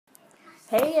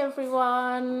Hey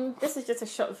everyone, this is just a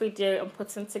short video I'm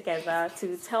putting together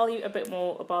to tell you a bit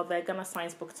more about the Ghana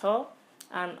Science Book Tour,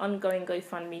 an ongoing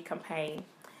GoFundMe campaign.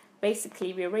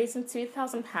 Basically, we're raising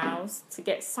 £2,000 to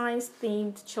get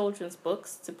science-themed children's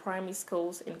books to primary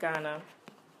schools in Ghana.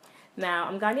 Now,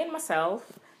 I'm Ghanaian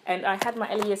myself, and I had my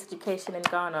early years education in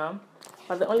Ghana,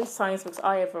 but the only science books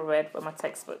I ever read were my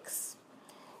textbooks.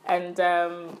 And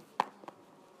I'm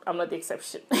not the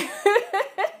exception.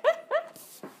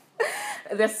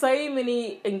 There's so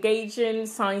many engaging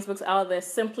science books out there,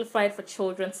 simplified for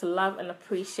children to love and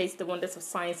appreciate the wonders of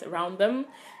science around them.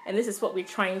 And this is what we're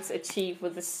trying to achieve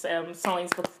with this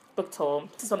science book tour.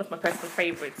 This is one of my personal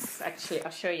favorites, actually.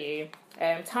 I'll show you.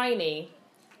 Tiny,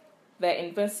 The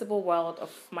Invincible World of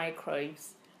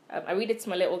Microbes. I read it to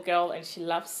my little girl and she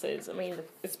loves it. I mean,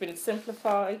 it's been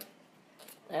simplified.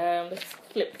 Let's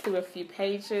flip through a few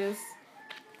pages.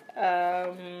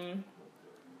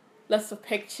 Lots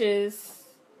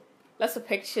of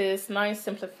pictures, nice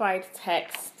simplified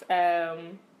text.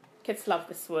 Kids love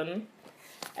this one.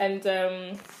 And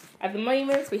at the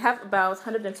moment, we have about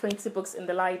 120 books in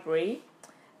the library.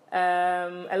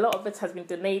 A lot of it has been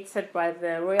donated by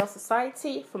the Royal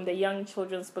Society from the Young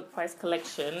Children's Book Prize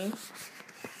collection.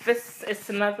 This is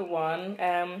another one,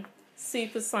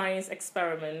 Super Science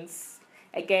Experiments.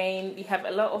 Again, we have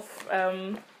a lot of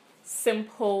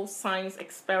simple science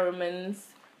experiments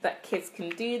that kids can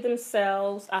do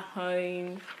themselves at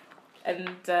home, and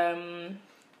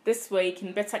this way you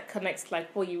can better connect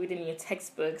like what you read in your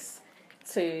textbooks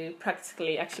to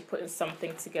practically actually putting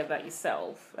something together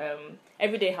yourself.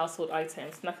 Everyday household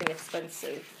items, nothing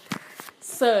expensive.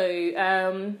 So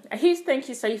a huge thank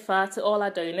you so far to all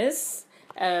our donors.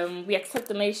 We accept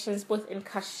donations both in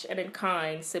cash and in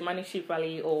kind, so monetary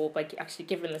value or by actually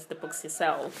giving us the books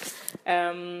yourself.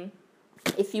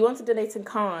 If you want to donate in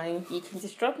kind, you can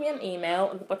just drop me an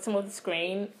email at the bottom of the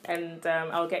screen, and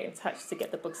I'll get in touch to get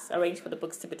the books, arrange for the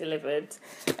books to be delivered.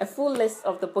 A full list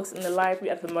of the books in the library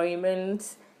at the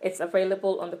moment, it's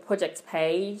available on the project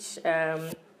page,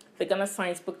 the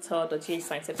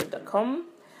GhanaScienceBookTour.ghscientific.com.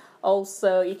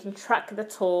 Also, you can track the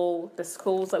tour, the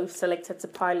schools that we've selected to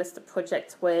pilot the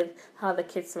project with, how the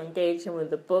kids are engaging with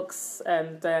the books,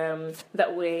 and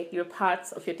that way you're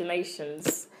part of your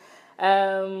donations.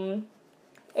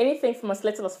 Anything from as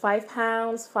little as £5,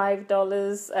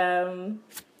 $5,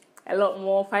 a lot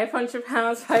more, £500,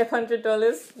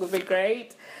 $500 would be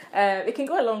great. It can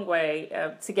go a long way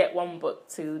to get one book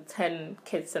to 10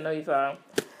 kids and over.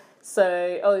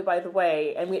 So, oh, by the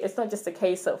way, and it's not just a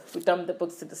case of we dump the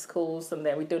books to the schools and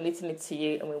then we're donating it to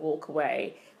you and we walk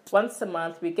away. Once a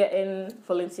month, we get in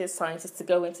volunteer scientists to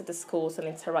go into the schools and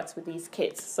interact with these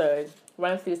kids. So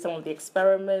run through some of the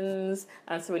experiments,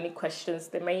 answer any questions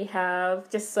they may have,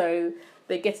 just so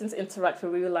they're getting to interact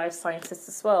with real-life scientists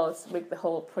as well to make the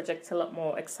whole project a lot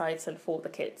more exciting for the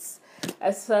kids.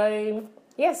 So,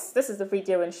 yes, this is the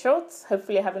video in short.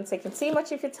 Hopefully I haven't taken too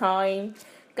much of your time.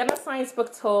 Ghana Science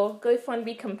Book Tour,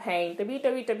 GoFundMe campaign,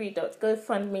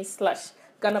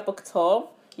 www.gofundme/Ghana Book Tour.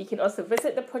 You can also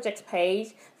visit the project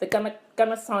page, the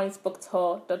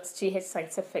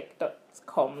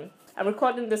GhanaScienceBookTour.ghscientific.com. I'm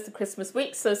recording this to Christmas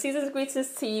week, so season's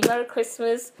greetings to you. Merry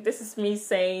Christmas. This is me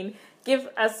saying, give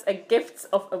us a gift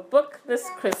of a book this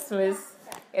Christmas,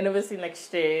 and obviously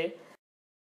next year.